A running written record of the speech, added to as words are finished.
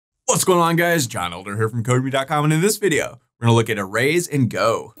What's going on, guys? John Elder here from Codemy.com, and in this video, we're gonna look at arrays in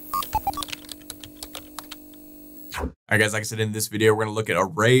Go. All right, guys, like I said, in this video, we're gonna look at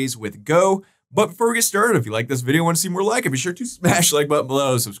arrays with Go. But before we get started, if you like this video and want to see more like it, be sure to smash the like button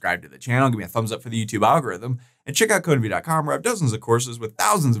below, subscribe to the channel, give me a thumbs up for the YouTube algorithm, and check out Codemy.com, where I have dozens of courses with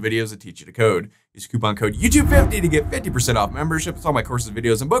thousands of videos that teach you to code. Use coupon code YouTube50 to get 50% off membership with all my courses,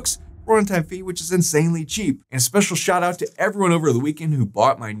 videos, and books for a one-time fee, which is insanely cheap. And a special shout out to everyone over the weekend who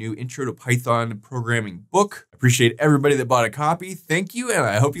bought my new Intro to Python programming book. I appreciate everybody that bought a copy. Thank you, and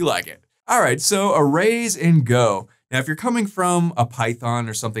I hope you like it. All right, so arrays in Go. Now, if you're coming from a Python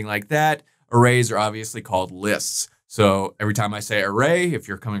or something like that, arrays are obviously called lists. So every time I say array, if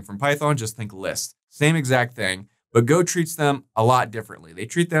you're coming from Python, just think list. Same exact thing, but Go treats them a lot differently. They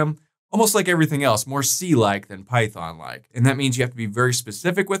treat them almost like everything else, more C-like than Python-like. And that means you have to be very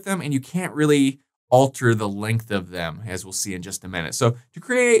specific with them, and you can't really alter the length of them, as we'll see in just a minute. So to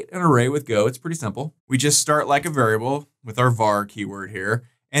create an array with Go, it's pretty simple. We just start like a variable with our var keyword here,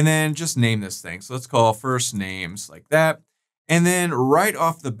 and then just name this thing. So let's call first names like that. And then right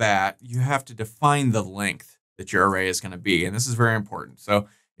off the bat, you have to define the length that your array is going to be. And this is very important. So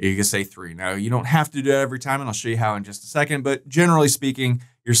you can say 3. Now, you don't have to do it every time, and I'll show you how in just a second. But generally speaking,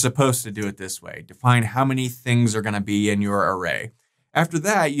 you're supposed to do it this way. Define how many things are going to be in your array. After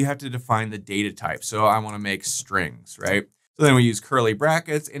that, you have to define the data type. So I want to make strings, right? So then we use curly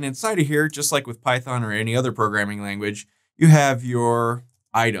brackets. And inside of here, just like with Python or any other programming language, you have your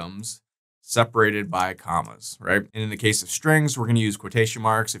items separated by commas, right? And in the case of strings, we're going to use quotation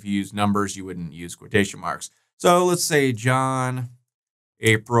marks. If you use numbers, you wouldn't use quotation marks. So let's say John,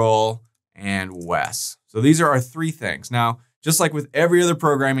 April, and Wes. So these are our 3 things. Now, just like with every other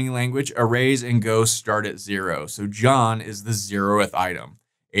programming language, arrays in Go start at 0. So John is the 0th item.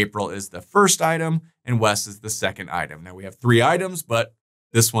 April is the first item, and Wes is the second item. Now we have 3 items, but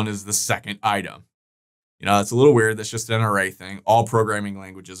this one is the second item. You know, it's a little weird. That's just an array thing. All programming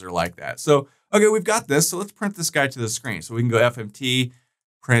languages are like that. So, okay, we've got this. So let's print this guy to the screen. So we can go fmt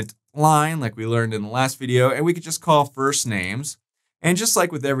print line like we learned in the last video, and we could just call first names. And just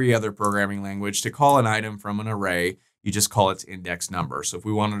like with every other programming language, to call an item from an array, you just call its index number. So if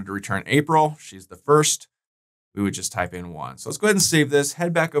we wanted to return April, she's the first, we would just type in 1. So let's go ahead and save this,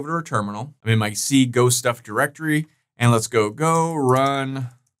 head back over to our terminal. I'm in my C Go stuff directory, and let's go run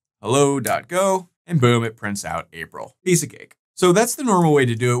hello.go. And boom, it prints out April. Piece of cake. So that's the normal way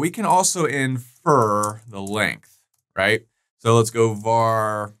to do it. We can also infer the length, right? So let's go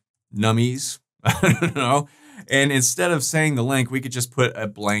var nummies, I don't know. And instead of saying the length, we could just put a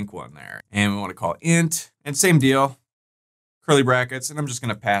blank one there. And we want to call int, and same deal, curly brackets. And I'm just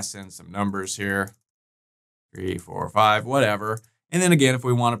going to pass in some numbers here, 3, 4, 5, whatever. And then again, if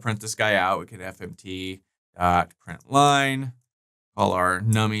we want to print this guy out, we can fmt.println, call our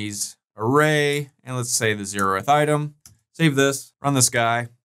nummies array, and let's say the 0th item. Save this, run this guy,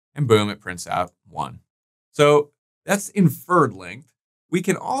 and boom, it prints out 1. So that's inferred length. We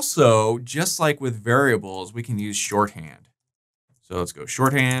can also, just like with variables, we can use shorthand. So let's go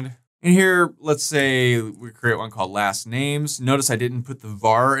shorthand. And here, let's say we create one called last names. Notice I didn't put the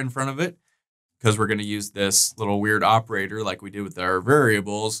var in front of it because we're going to use this little weird operator like we did with our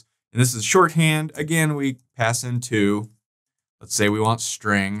variables. And this is shorthand. Again, we pass in 2. Let's say we want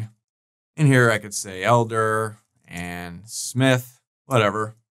string. And here I could say Elder and Smith,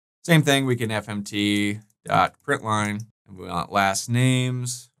 whatever. Same thing, we can fmt.println, and we want last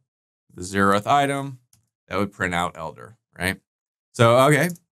names, the 0th item, that would print out Elder, right? So, okay.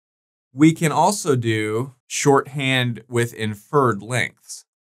 We can also do shorthand with inferred lengths.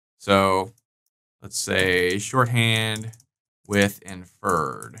 So let's say shorthand with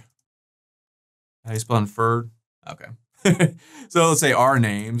inferred. How do you spell inferred? Okay. So let's say our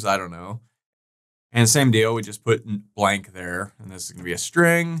names, I don't know. And same deal, we just put blank there. And this is going to be a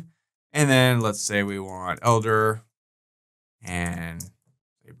string. And then let's say we want Elder and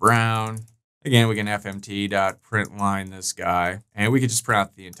say Brown. Again, we can fmt.println this guy. And we could just print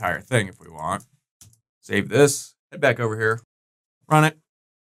out the entire thing if we want. Save this, head back over here, run it.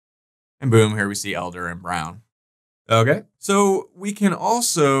 And boom, here we see Elder and Brown. Okay, so we can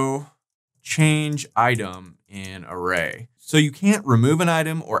also change item in array. So you can't remove an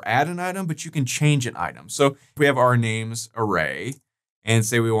item or add an item, but you can change an item. So if we have our names array and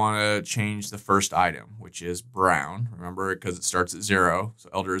say we want to change the first item, which is Brown, remember, because it starts at 0. So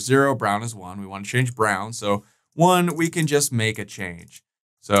Elder is 0, Brown is 1. We want to change Brown. So 1, we can just make a change.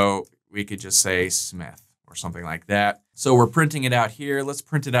 So we could just say Smith or something like that. So we're printing it out here. Let's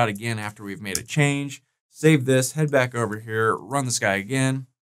print it out again after we've made a change. Save this, head back over here, run this guy again.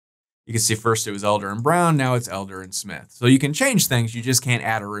 You can see first it was Elder and Brown, now it's Elder and Smith. So you can change things, you just can't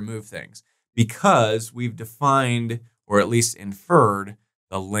add or remove things because we've defined, or at least inferred,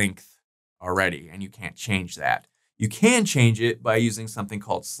 the length already, and you can't change that. You can change it by using something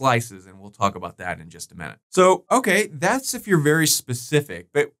called slices, and we'll talk about that in just a minute. So, okay, that's if you're very specific,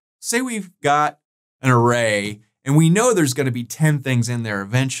 but say we've got an array and we know there's going to be 10 things in there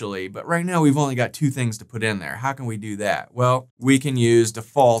eventually, but right now we've only got 2 things to put in there. How can we do that? Well, we can use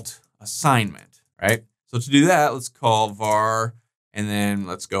default assignment, right? So to do that, let's call var, and then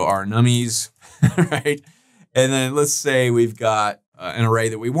let's go our nummies, right? And then let's say we've got an array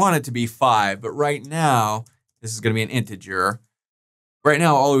that we want it to be 5, but right now, this is going to be an integer. Right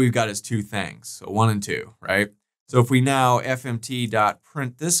now, all we've got is 2 things, so 1 and 2, right? So if we now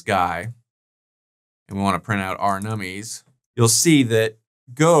fmt.print this guy, and we want to print out our nummies, you'll see that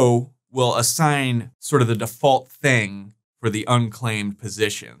Go will assign sort of the default thing for the unclaimed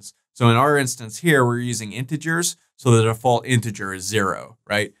positions. So in our instance here, we're using integers, so the default integer is 0,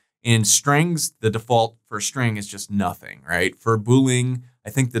 right? In strings, the default for string is just nothing, right? For Boolean, I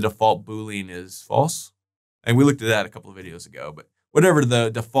think the default Boolean is false. And we looked at that a couple of videos ago, but whatever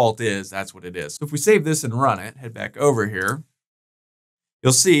the default is, that's what it is. So if we save this and run it, head back over here,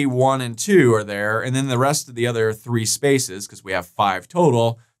 you'll see 1 and 2 are there, and then the rest of the other 3 spaces, because we have 5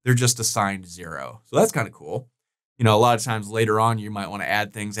 total, they're just assigned 0. So that's kind of cool. You know, a lot of times later on, you might want to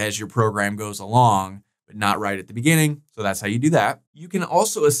add things as your program goes along, but not right at the beginning. So that's how you do that. You can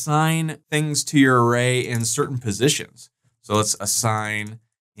also assign things to your array in certain positions. So let's assign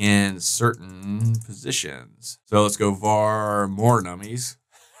in certain positions. So let's go var more nummies.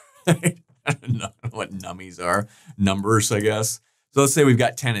 I don't know what nummies are. Numbers, I guess. So let's say we've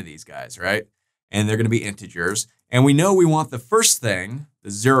got 10 of these guys, right? And they're going to be integers. And we know we want the first thing, the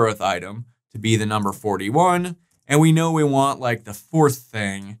 0th item, to be the number 41. And we know we want like the 4th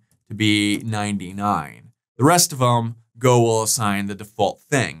thing to be 99. The rest of them, Go will assign the default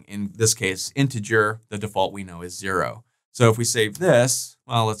thing. In this case, integer, the default we know is 0. So if we save this,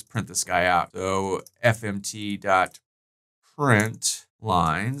 well, let's print this guy out. So fmt.print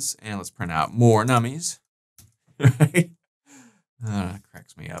lines, and let's print out more nummies. Right?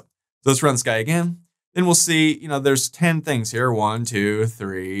 Cracks me up. So let's run this guy again. Then we'll see, you know, there's 10 things here. 1, 2,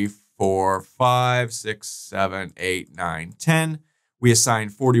 3, 4, 5, 6, 7, 8, 9, 10. We assign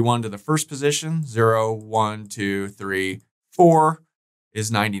 41 to the first position. 0, 1, 2, 3, 4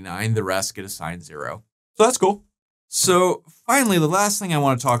 is 99. The rest get assigned 0. So that's cool. So finally, the last thing I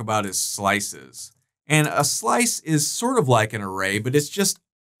want to talk about is slices. And a slice is sort of like an array, but it's just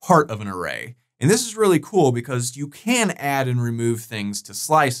part of an array. And this is really cool because you can add and remove things to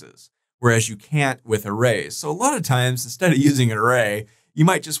slices, whereas you can't with arrays. So a lot of times, instead of using an array, you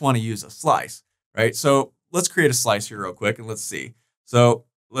might just want to use a slice, right? So let's create a slice here real quick and let's see. So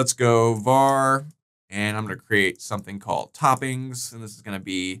let's go var, and I'm going to create something called toppings, and this is going to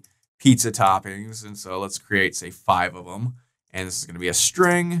be pizza toppings. And so let's create, say, 5 of them. And this is going to be a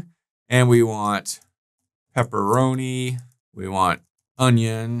string, and we want pepperoni, we want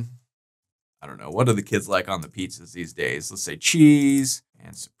onion. I don't know, what do the kids like on the pizzas these days? Let's say cheese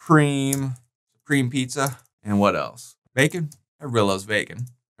and supreme pizza. And what else? Bacon? Everybody loves bacon,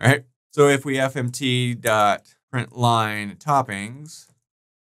 right? So if we fmt.println toppings,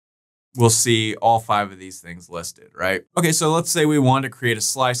 we'll see all 5 of these things listed, right? Okay, so let's say we want to create a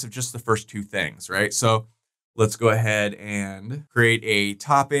slice of just the first 2 things, right? So let's go ahead and create a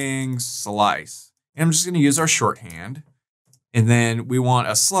toppings slice. And I'm just going to use our shorthand. And then we want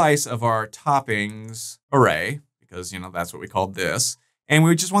a slice of our toppings array, because, you know, that's what we called this. And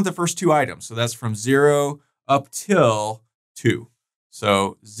we just want the first 2 items. So that's from 0 up till 2.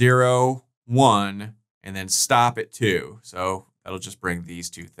 So 0, 1, and then stop at 2. So that'll just bring these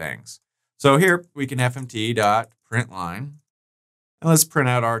 2 things. So here we can fmt.println, and let's print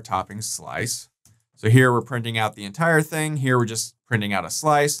out our toppings slice. So here we're printing out the entire thing. Here we're just printing out a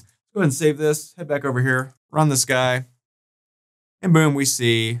slice. Go ahead and save this, head back over here, run this guy. And boom, we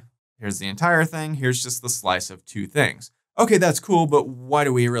see, here's the entire thing. Here's just the slice of 2 things. Okay, that's cool, but why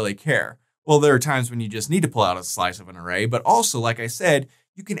do we really care? Well, there are times when you just need to pull out a slice of an array, but also, like I said,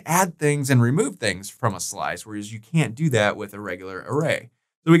 you can add things and remove things from a slice, whereas you can't do that with a regular array.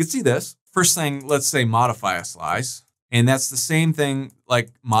 So we can see this. First thing, let's say modify a slice. And that's the same thing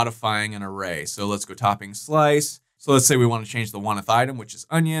like modifying an array. So let's go topping slice. So let's say we want to change the 1th item, which is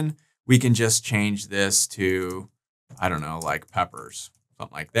onion. We can just change this to, I don't know, like peppers,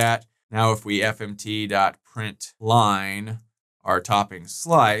 something like that. Now, if we fmt.println our topping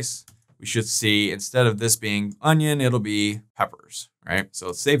slice, we should see instead of this being onion, it'll be peppers, right? So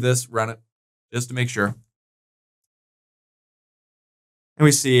let's save this, run it, just to make sure. And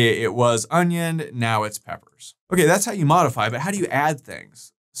we see it was onion, now it's peppers. Okay, that's how you modify, but how do you add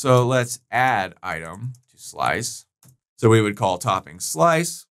things? So let's add item to slice. So we would call topping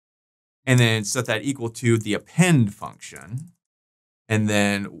slice, and then set that equal to the append function. And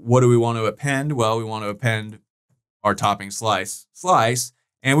then what do we want to append? Well, we want to append our topping slice,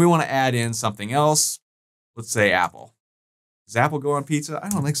 and we want to add in something else. Let's say apple. Does apple go on pizza? I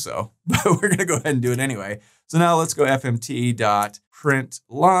don't think so, but we're going to go ahead and do it anyway. So now let's go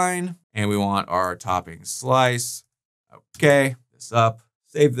fmt.println, and we want our topping slice. Okay, this up,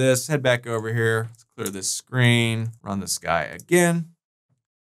 save this, head back over here. Let's clear this screen, run this guy again.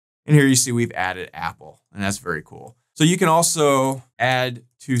 And here you see we've added apple, and that's very cool. So you can also add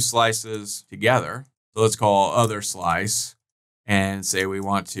two slices together. So let's call other slice and say we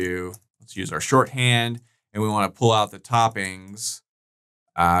want to, let's use our shorthand, and we want to pull out the toppings.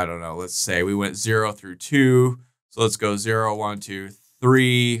 I don't know, let's say we went 0 through 2. So let's go 0, 1, 2,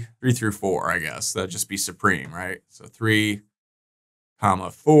 3, 3 through 4, I guess. That'd just be supreme, right? So 3,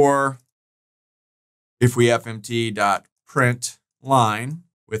 4. If we fmt.println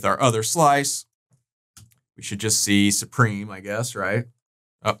with our other slice, we should just see supreme, I guess, right?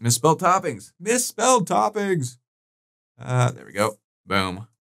 Oh, misspelled toppings. Misspelled toppings. There we go. Boom.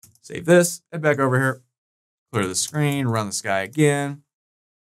 Save this. Head back over here. Clear the screen. Run this guy again.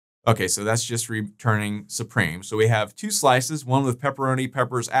 Okay, so that's just returning supreme. So we have two slices, one with pepperoni,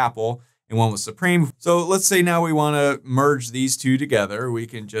 peppers, apple, and one with supreme. So let's say now we want to merge these two together. We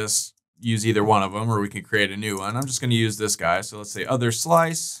can just use either one of them, or we can create a new one. I'm just going to use this guy. So let's say other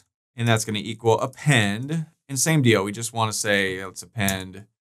slice, and that's going to equal append. And same deal. We just want to say, let's append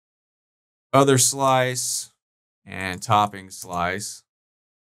other slice and topping slice.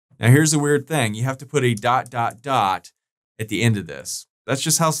 Now here's the weird thing. You have to put a ... at the end of this. That's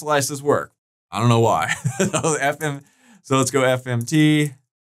just how slices work. I don't know why. So let's go fmt.println,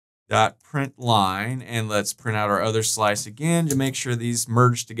 and let's print out our other slice again to make sure these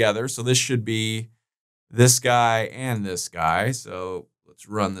merge together. So this should be this guy and this guy. So let's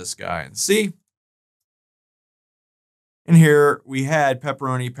run this guy and see. And here we had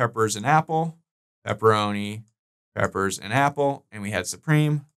pepperoni, peppers, and apple. Pepperoni, peppers, and apple. And we had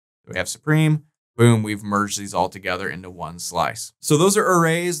supreme. We have supreme. Boom, we've merged these all together into one slice. So those are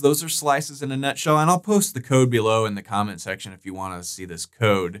arrays. Those are slices in a nutshell. And I'll post the code below in the comment section if you want to see this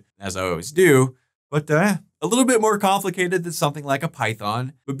code, as I always do. But a little bit more complicated than something like a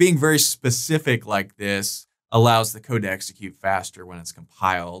Python. But being very specific like this allows the code to execute faster when it's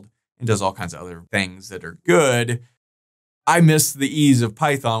compiled and does all kinds of other things that are good. I miss the ease of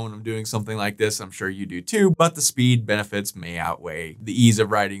Python when I'm doing something like this. I'm sure you do too, but the speed benefits may outweigh the ease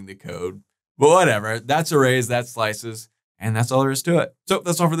of writing the code. But whatever, that's arrays, that's slices, and that's all there is to it. So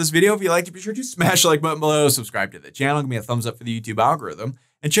that's all for this video. If you liked it, be sure to smash the like button below, subscribe to the channel, give me a thumbs up for the YouTube algorithm,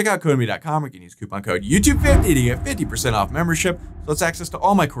 and check out Codemy.com where you can use coupon code YouTube50 to get 50% off membership. So that's access to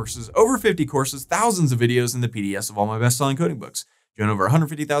all my courses, over 50 courses, thousands of videos, and the PDFs of all my best-selling coding books. Join over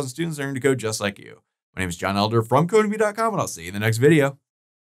 150,000 students learning to code just like you. My name is John Elder from Codemy.com, and I'll see you in the next video.